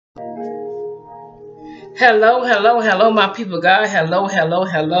Hello, hello, hello, my people, of God. Hello, hello,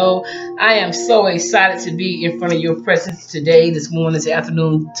 hello. I am so excited to be in front of your presence today, this morning, this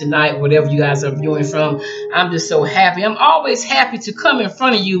afternoon, tonight, whatever you guys are viewing from. I'm just so happy. I'm always happy to come in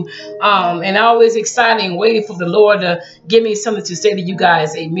front of you, and always excited and waiting for the Lord to give me something to say to you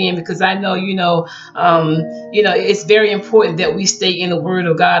guys. Amen. Because I know, it's very important that we stay in the Word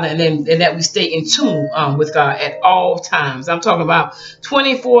of God and that we stay in tune with God at all times. I'm talking about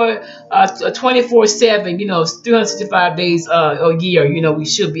 24/7. 365 days a year. We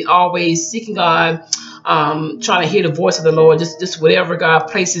should be always seeking God, trying to hear the voice of the Lord. Just whatever God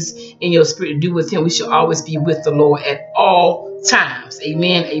places in your spirit to do with Him, we should always be with the Lord at all times.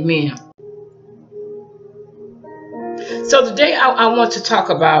 Amen. Amen. So today I want to talk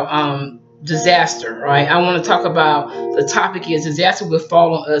about disaster, right? I want to talk about, the topic is disaster will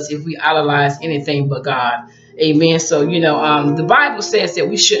fall on us if we idolize anything but God. Amen. So, the Bible says that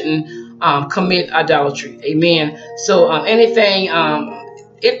we shouldn't commit idolatry. Amen. So idolatry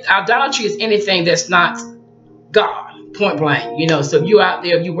is anything that's not God, point blank. So if you're out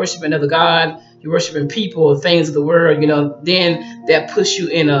there, you worship another God, you're worshiping people, things of the world, then that puts you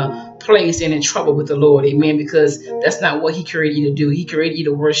in a place and in trouble with the Lord. Amen. Because that's not what He created you to do. He created you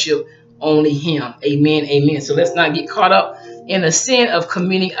to worship only Him. Amen. Amen. So let's not get caught up in the sin of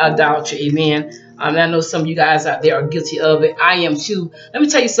committing idolatry. Amen. I know some of you guys out there are guilty of it. I am too. Let me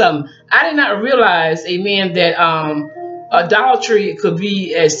tell you something. I did not realize, amen, that idolatry could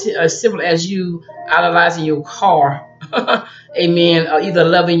be as simple as you idolizing your car. Amen. Either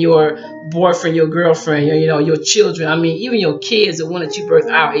loving your boyfriend, your girlfriend, your children. I mean, even your kids, the one that you birth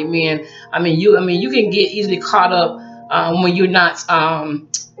out. Amen. You can get easily caught up when you're not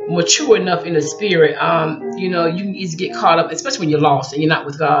mature enough in the spirit. You can easily get caught up, especially when you're lost and you're not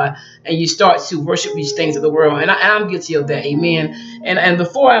with God, and you start to worship these things of the world. And I'm guilty of that. Amen. And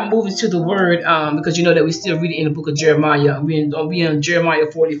before I move into the word, because you know that we still read it in the book of Jeremiah. I'll be in Jeremiah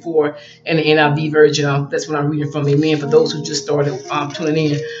 44 and the NIV version. That's what I'm reading from. Amen. For those who just started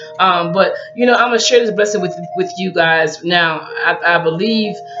tuning in. But I'm gonna share this blessing with you guys. Now, I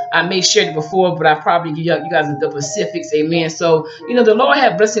believe I may share it before, but I probably give you guys the specifics. Amen. So the Lord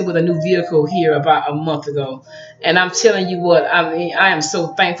had blessed me with a new vehicle here about a month ago, and I'm telling you what, I am so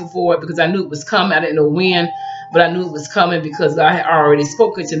thankful for it, because I knew it was coming. I didn't know when, but I knew it was coming because God had already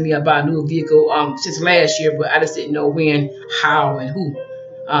spoken to me about a new vehicle since last year, but I just didn't know when, how, and who.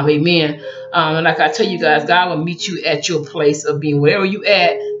 Amen. And like I tell you guys, God will meet you at your place of being. Wherever you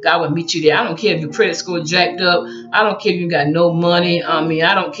at, God will meet you there. I don't care if your credit score jacked up. I don't care if you got no money.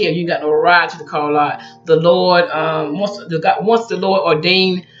 I don't care if you got no ride to the car lot. The Lord, once the Lord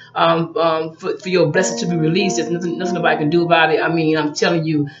ordained for your blessing to be released, there's nothing nobody can do about it. I'm telling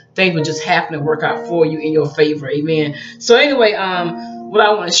you, things will just happen and work out for you in your favor. Amen. So anyway, what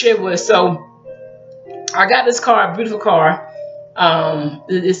I want to share was, so I got this car, a beautiful car.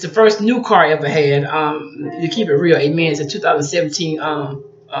 It's the first new car I ever had. To keep it real, amen. It's a 2017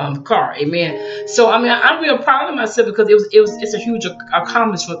 car, amen. So I'm real proud of myself, because it's a huge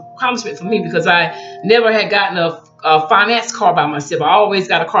accomplishment for me, because I never had gotten a finance car by myself. I always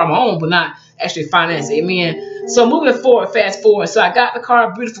got a car of my own, but not actually financed, amen. So moving forward, fast forward. So I got the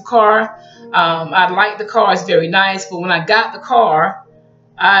car, beautiful car. I like the car, it's very nice. But when I got the car,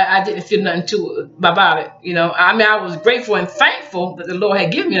 I didn't feel nothing about it. I was grateful and thankful that the Lord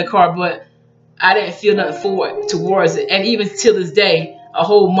had given me a car, but I didn't feel nothing towards it. And even till this day, a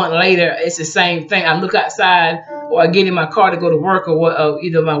whole month later, it's the same thing. I look outside, or I get in my car to go to work, or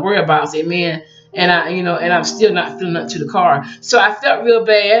either my whereabouts, amen. And I'm still not feeling nothing to the car. So I felt real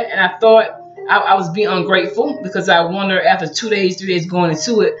bad, and I thought I was being ungrateful, because I wonder, after 2 days, 3 days going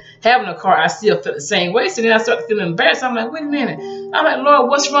into it, having a car, I still felt the same way. So then I started feeling embarrassed. I'm like, wait a minute. I'm like, Lord,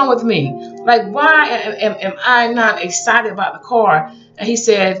 what's wrong with me? Like, why am I not excited about the car? And He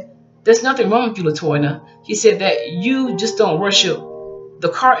said, there's nothing wrong with you, LaToya. He said that you just don't worship the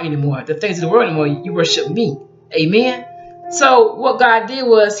car anymore, the things of the world anymore. You worship me. Amen. So what God did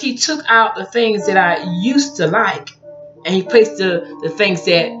was He took out the things that I used to like, and He placed the things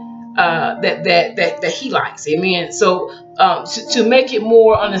that He likes. Amen. So to make it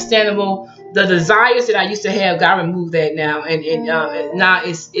more understandable, the desires that I used to have, God removed that now, and now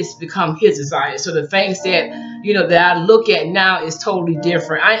it's become His desire. So the things that that I look at now is totally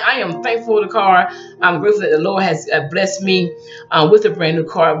different. I am thankful for the car. I'm grateful that the Lord has blessed me with a brand new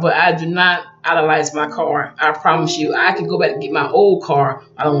car, but I do not idolize my car. I promise you, I can go back and get my old car.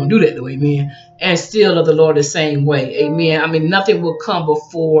 I don't want to do that though, amen. And still love the Lord the same way, amen. Nothing will come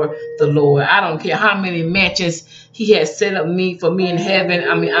before the Lord. I don't care how many mansions He has set up for me in heaven.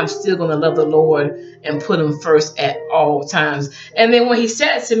 I'm still going to love the Lord and put Him first at all times. And then when He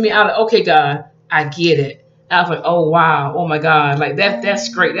said it to me, I was like, okay, God, I get it. I was like, oh wow, oh my God, like that's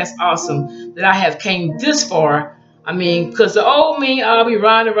great, that's awesome that I have came this far. I mean, because the old me, I'll be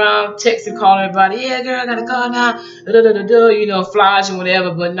riding around, texting, calling everybody, yeah, girl, I gotta call now, you know, flies and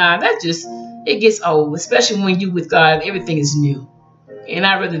whatever. But nah, that just, it gets old, especially when you with God, everything is new. And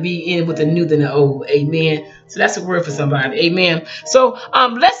I'd rather be in with the new than the old. Amen. So that's a word for somebody. Amen. So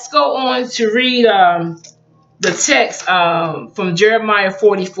let's go on to read the text from Jeremiah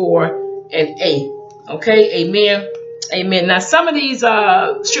 44:8. Okay. Amen. Amen. Now, some of these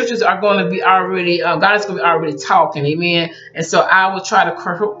scriptures are going to be already, God is going to be already talking. Amen. And so I will try to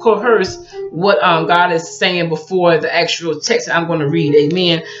coerce what God is saying before the actual text that I'm going to read.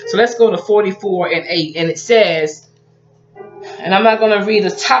 Amen. So let's go to 44:8. And it says, and I'm not going to read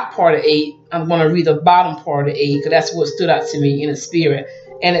the top part of 8. I'm going to read the bottom part of 8 because that's what stood out to me in the spirit.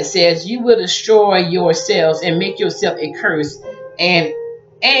 And it says, you will destroy yourselves and make yourself a curse and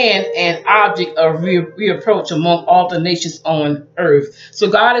an object of reproach among all the nations on earth. So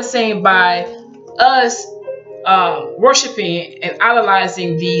God is saying by us worshiping and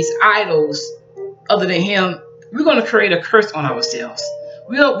idolizing these idols other than him, we're going to create a curse on ourselves.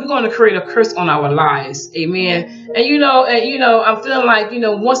 We're going to create a curse on our lives. Amen. And you know, I'm feeling like,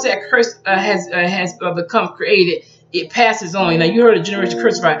 once that curse has become created, it passes on. Now, you heard a generation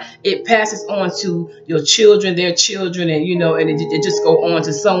curse, right? It passes on to your children, their children, and and it just go on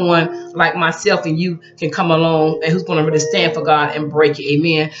to someone like myself and you can come along and who's going to really stand for God and break it.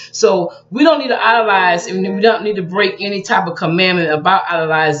 Amen. So we don't need to idolize, and we don't need to break any type of commandment about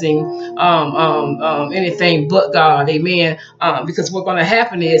idolizing anything but God. Amen. Because what's going to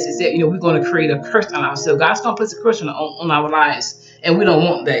happen is that we're going to create a curse on ourselves. God's going to place a curse on our lives. And we don't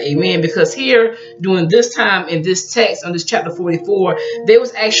want that. Amen. Because here, during this time in this text, on this chapter 44, they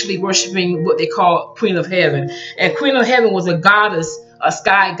was actually worshiping what they call Queen of Heaven. And Queen of Heaven was a goddess, a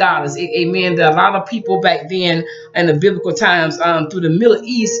sky goddess. Amen. That a lot of people back then in the biblical times through the Middle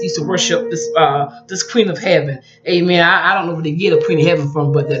East used to worship this Queen of Heaven. Amen. I don't know where they get a Queen of Heaven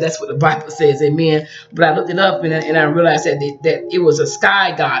from, but that's what the Bible says. Amen. But I looked it up and I realized that it was a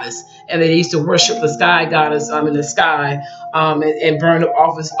sky goddess. And they used to worship the sky goddess in the sky and burn up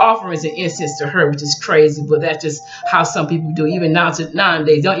offerings and incense to her, which is crazy. But that's just how some people do. Even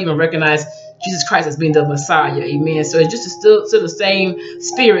nowadays, don't even recognize Jesus Christ as being the Messiah. Amen. So it's just still the same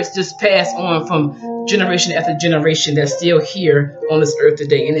spirits just passed on from generation after generation that's still here on this earth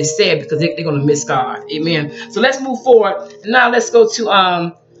today. And it's sad because they're going to miss God. Amen. So let's move forward. Now let's go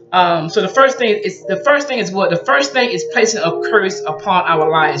to so the first thing is what? The first thing is placing a curse upon our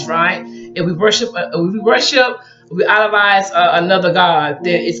lives, right? If we worship, we idolize another God,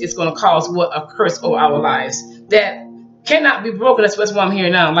 then it's going to cause what? A curse over our lives that cannot be broken. That's what I'm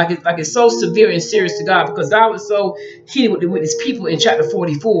hearing now. Like it's so severe and serious to God, because God was so heated with his people in chapter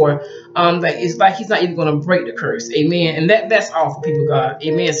 44. That it's like he's not even going to break the curse. Amen. And that's all for people, God.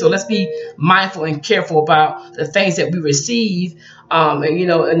 Amen. So let's be mindful and careful about the things that we receive,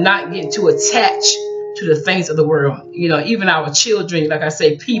 and not get too attached to the things of the world. Even our children, like I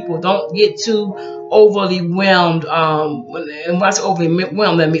say, people don't get too overly whelmed. And when I say overly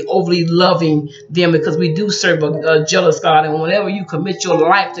whelmed, I mean overly loving them, because we do serve a jealous God. And whenever you commit your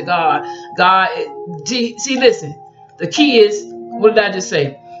life to God, listen, the key is, what did I just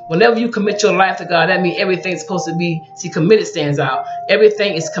say? Whenever you commit your life to God, that means everything's supposed to be, committed stands out.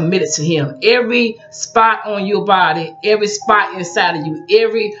 Everything is committed to him. Every spot on your body, every spot inside of you,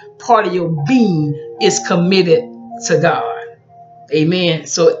 every part of your being is committed to God. Amen.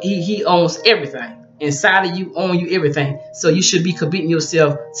 So he owns everything. Inside of you, own you everything. So you should be committing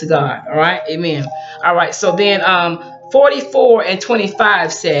yourself to God. All right. Amen. All right. So then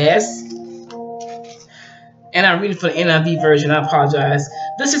 44:25 says, and I'm reading from the NIV version. I apologize.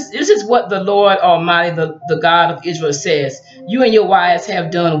 This is what the Lord Almighty, the God of Israel says. You and your wives have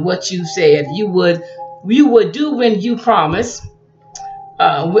done what you said you would do when you promised.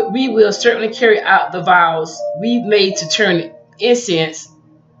 We will certainly carry out the vows we made to turn incense.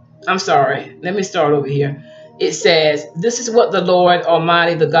 I'm sorry. Let me start over here. It says, this is what the Lord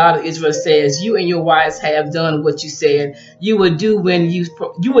Almighty, the God of Israel says. You and your wives have done what you said you would do when you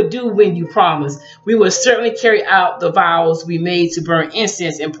promised. We will certainly carry out the vows we made to burn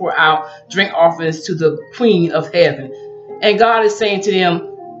incense and pour out drink offerings to the Queen of Heaven. And God is saying to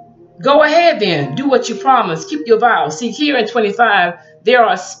them, go ahead then, do what you promised. Keep your vows. See, here in 25, they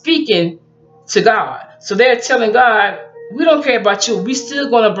are speaking to God. So they're telling God, we don't care about you. We're still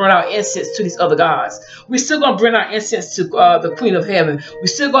going to burn our incense to these other gods. We're still going to burn our incense to the Queen of Heaven. We're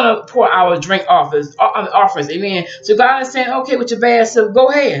still going to pour our drink offerings. Amen. So God is saying, okay, with your bad self, go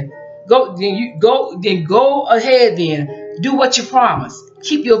ahead. Go ahead then. Do what you promised.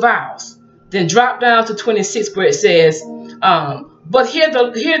 Keep your vows. Then drop down to 26 where it says, but hear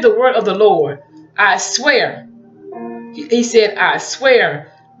the word of the Lord. I swear, he said, I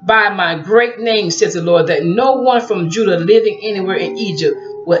swear by my great name, says the Lord, that no one from Judah living anywhere in Egypt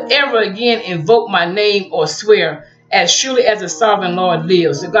will ever again invoke my name or swear, as surely as the sovereign Lord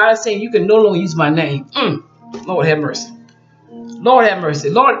lives. So God is saying, you can no longer use my name. Lord have mercy. Lord have mercy.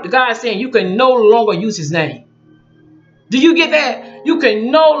 Lord, God is saying you can no longer use his name. Do you get that? You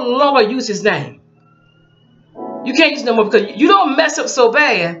can no longer use his name. You can't use it no more because you don't mess up so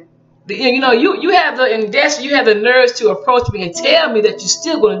bad. You know, you have the audacity, you have the nerves to approach me and tell me that you're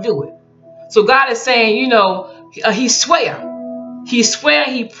still going to do it. So God is saying, you know, he swear,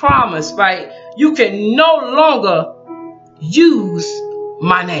 he promised, right? You can no longer use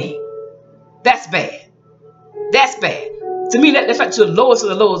my name. That's bad. That's bad. To me, that's like to the lowest of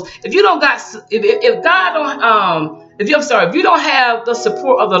the lowest. If you don't got, if God don't, if you don't have the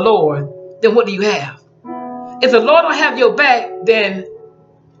support of the Lord, then what do you have? If the Lord don't have your back, then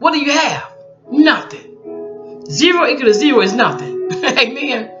what do you have? Nothing. 0 equal to 0 is nothing.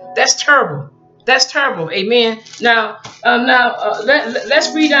 Amen. That's terrible. That's terrible. Amen. Now,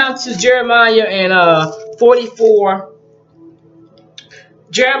 let's read down to Jeremiah and 44.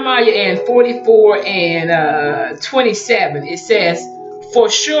 Jeremiah and 44 and 27. It says, for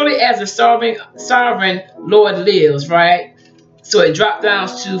surely as the sovereign Lord lives, right? So it dropped down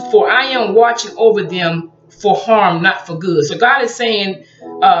to, for I am watching over them for harm, not for good. So God is saying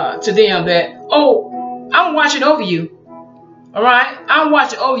to them that, oh, I'm watching over you. All right, I'm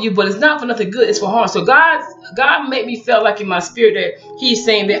watching over you, but it's not for nothing good. It's for harm. So God made me feel like in my spirit that he's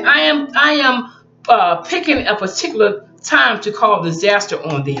saying that I am picking a particular time to call disaster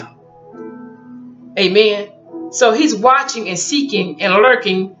on them. Amen. So he's watching and seeking and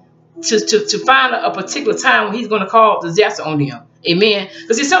lurking to find a particular time when he's going to call disaster on them. Amen.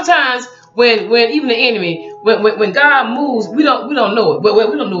 Because see, sometimes when even the enemy, when God moves, we don't know it.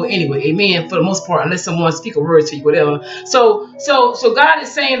 Well, we don't know it anyway. Amen. For the most part, unless someone speak a word to you, whatever. So God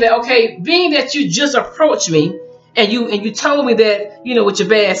is saying that, okay, being that you just approached me, and you told me that, you know, with your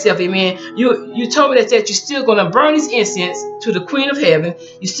bad self, amen, you told me that you're still going to burn this incense to the Queen of Heaven.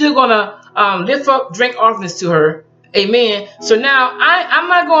 You're still going to lift up drink offerings to her. Amen. So now I'm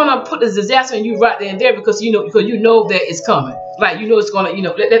not going to put the disaster on you right there and there because you know that it's coming. Like, you know, it's going to, you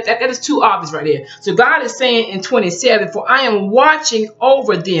know, that is too obvious right there. So God is saying in 27, for I am watching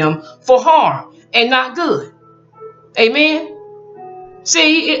over them for harm and not good. Amen.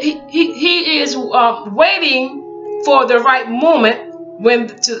 See, he is waiting for the right moment when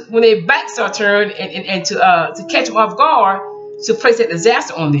their backs are turned and to catch them off guard to place that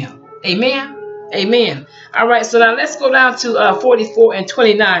disaster on them. Amen. Amen. All right, so now let's go down to 44 and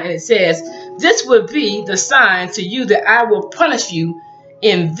 29, and it says, this will be the sign to you that I will punish you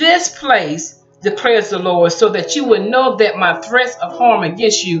in this place, declares the Lord, so that you will know that my threats of harm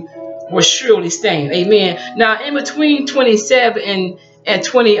against you will surely stand. Amen. Now, in between 27 and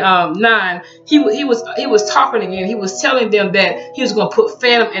 29, he was talking again. He was telling them that he was going to put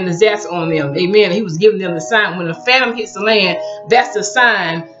famine and disaster on them. Amen. He was giving them the sign. When the famine hits the land, that's the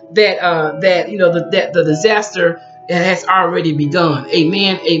sign that you know that the disaster has already begun.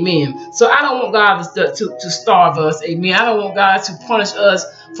 Amen. Amen. So I don't want God to starve us. Amen. I don't want God to punish us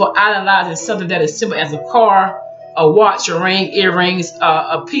for idolizing something that is simple as a car, a watch, a ring, earrings,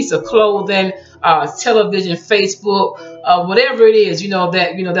 a piece of clothing, television, Facebook, whatever it is, you know,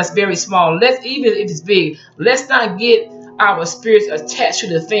 that's very small. Even if it's big, let's not get our spirits attached to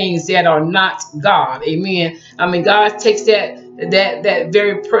the things that are not God. Amen. I mean, God takes that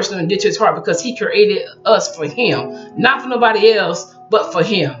very personal and dear to his heart because he created us for him, not for nobody else, but for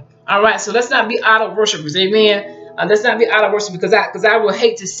him. All right. So let's not be idol worshipers. Amen. Let's not be idol worshipers because I would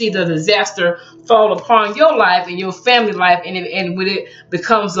hate to see the disaster fall upon your life and your family life, and when it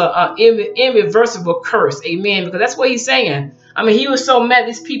becomes an irreversible curse. Amen. Because that's what he's saying. I mean, he was so mad.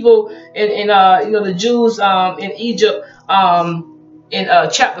 These people in you know, the Jews in Egypt in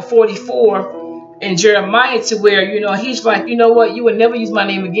chapter 44 in Jeremiah, to where, you know, he's like, you know what, you will never use my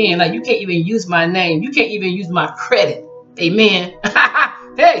name again. Like, you can't even use my name. You can't even use my credit. Amen.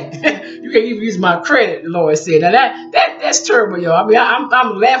 Hey, you can't even use my credit, the Lord said. Now that's terrible, y'all. I mean,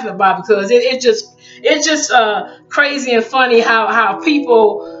 I'm laughing about it because it's just crazy and funny how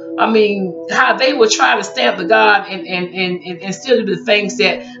people, I mean, how they will try to stamp the God and still do the things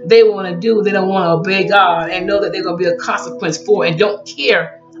that they want to do. They don't want to obey God and know that there's going to be a consequence for it and don't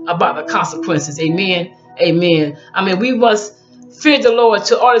care about the consequences. Amen. Amen. I mean, we must fear the Lord.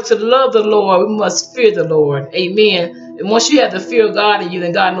 In order to love the Lord, we must fear the Lord. Amen. And once you have the fear of God in you,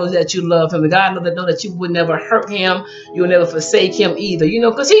 then God knows that you love him. And God knows that you would never hurt him. You'll never forsake him either. You know,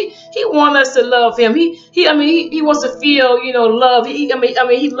 because he wants us to love him. He wants to feel, you know, love. He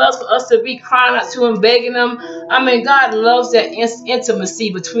loves for us to be crying out to him, begging him. I mean, God loves that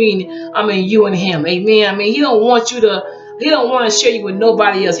intimacy between, you and him. Amen. I mean, he don't want to share you with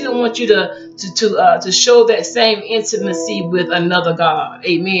nobody else. He don't want you to show that same intimacy with another God.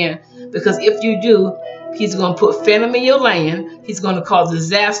 Amen. Because if you do, he's going to put famine in your land. He's going to cause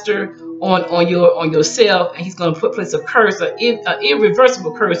disaster on yourself, and he's going to place a curse, an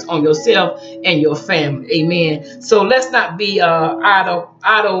irreversible curse on yourself and your family. Amen. So let's not be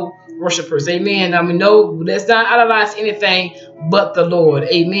idol worshipers. Amen. No, let's not idolize anything but the Lord.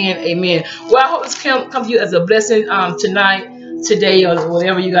 Amen. Amen. Well, I hope this comes to you as a blessing today, or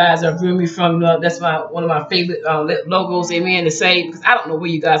whatever you guys are viewing me from. That's one of my favorite logos, amen, to say, because I don't know where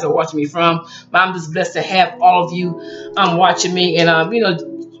you guys are watching me from, but I'm just blessed to have all of you watching me. And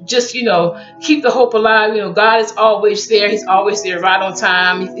just keep the hope alive. God is always there. He's always there right on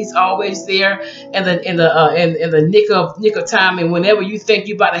time. He's always there in the nick of time. And whenever you think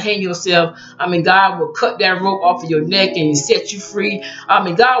you're about to hang yourself, God will cut that rope off of your neck and set you free.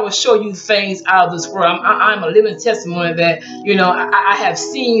 God will show you things out of this world. I'm a living testimony that I have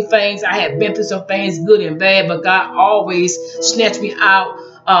seen things. I have been through some things, good and bad, but God always snatched me out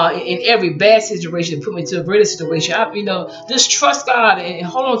in every bad situation, put me to a greater situation. Just trust God and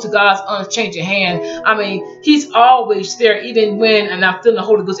hold on to God's unchanging hand. He's always there, even when, and I'm feeling the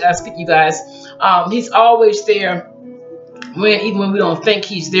Holy Ghost as I speak, you guys. He's always there even when we don't think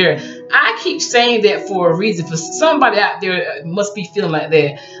he's there. I keep saying that for a reason. For somebody out there must be feeling like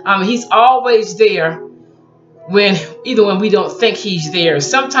that. He's always there even when we don't think he's there.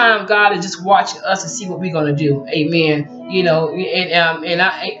 Sometimes God is just watching us to see what we're going to do. Amen. And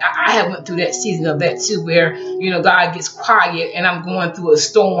I have went through that season of that too, where God gets quiet and I'm going through a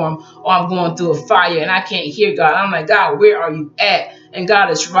storm or I'm going through a fire and I can't hear God. I'm like, God, where are you at? And God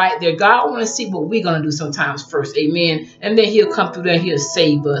is right there. God wants to see what we're going to do sometimes first. Amen. And then he'll come through there and he'll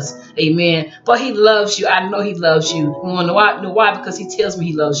save us. Amen. But he loves you. I know he loves you. You want to know why? Because he tells me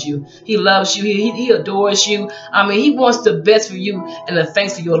he loves you. He loves you. He adores you. He wants the best for you and the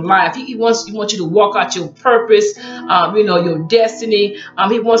things for your life. He wants you to walk out your purpose, your destiny.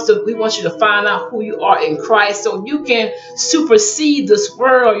 He wants you to find out who you are in Christ, so you can supersede this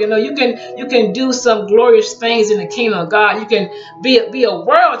world. You can do some glorious things in the kingdom of God. You can be a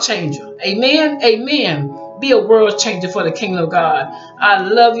world changer. Amen. Amen. Be a world changer for the kingdom of God. I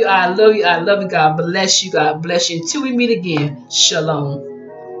love you. I love you. I love you. God bless you. God bless you. Until we meet again. Shalom.